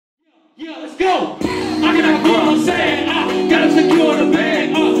Yeah, let's go. I cannot go outside. I gotta secure the bag.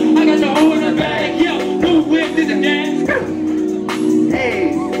 I got the hole in the bag. Yeah, new whip in the dance.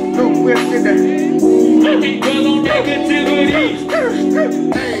 Hey, new whip in the. I can't dwell on negativity.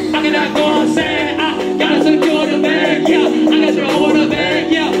 I cannot go outside. I gotta secure the bag. Yeah, I got the hole in the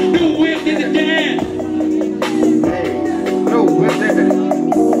bag. Yeah, new whip in the dance. Hey, new whip in the.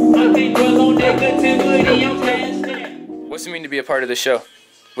 I can't dwell on negativity. I'm past that. What's it mean to be a part of the show?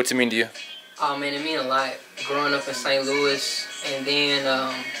 What's it mean to you? Oh man, it mean a lot. Growing up in St. Louis and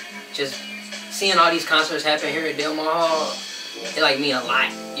then just seeing all these concerts happen here at Delmar Hall, it like mean a lot.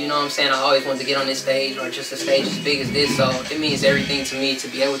 You know what I'm saying? I always wanted to get on this stage or just a stage as big as this, so it means everything to me to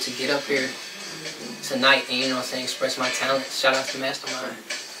be able to get up here tonight and, you know what I'm saying, express my talent. Shout out to Mastermind.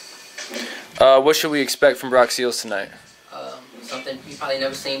 What should we expect from Brock Seals tonight? Something you probably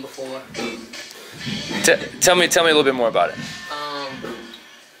never seen before. Tell me a little bit more about it.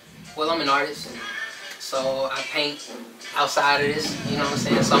 Well, I'm an artist, so I paint outside of this, you know what I'm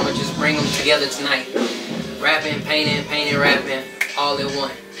saying? So I'm going to just bring them together tonight. Rapping, painting, rapping, all in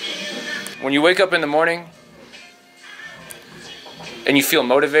one. When you wake up in the morning and you feel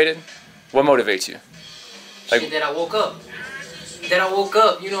motivated, what motivates you? Like, Shit, that I woke up.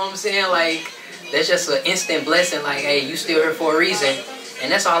 You know what I'm saying? Like, that's just an instant blessing. Like, hey, you still here for a reason,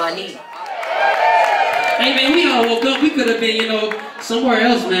 and that's all I need. Hey man, we all woke up. We could have been, you know, somewhere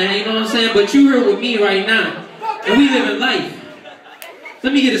else, man. You know what I'm saying? But you here with me right now, and we living life.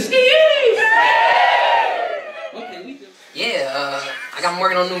 Let me get a ski. Okay, we do. Yeah, I'm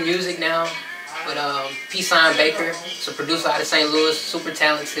working on new music now with Peep Baker. It's a producer out of St. Louis, super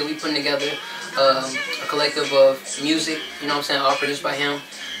talented. We putting together a collective of music. You know what I'm saying? All produced by him.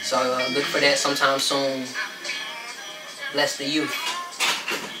 So look for that sometime soon. Bless the youth.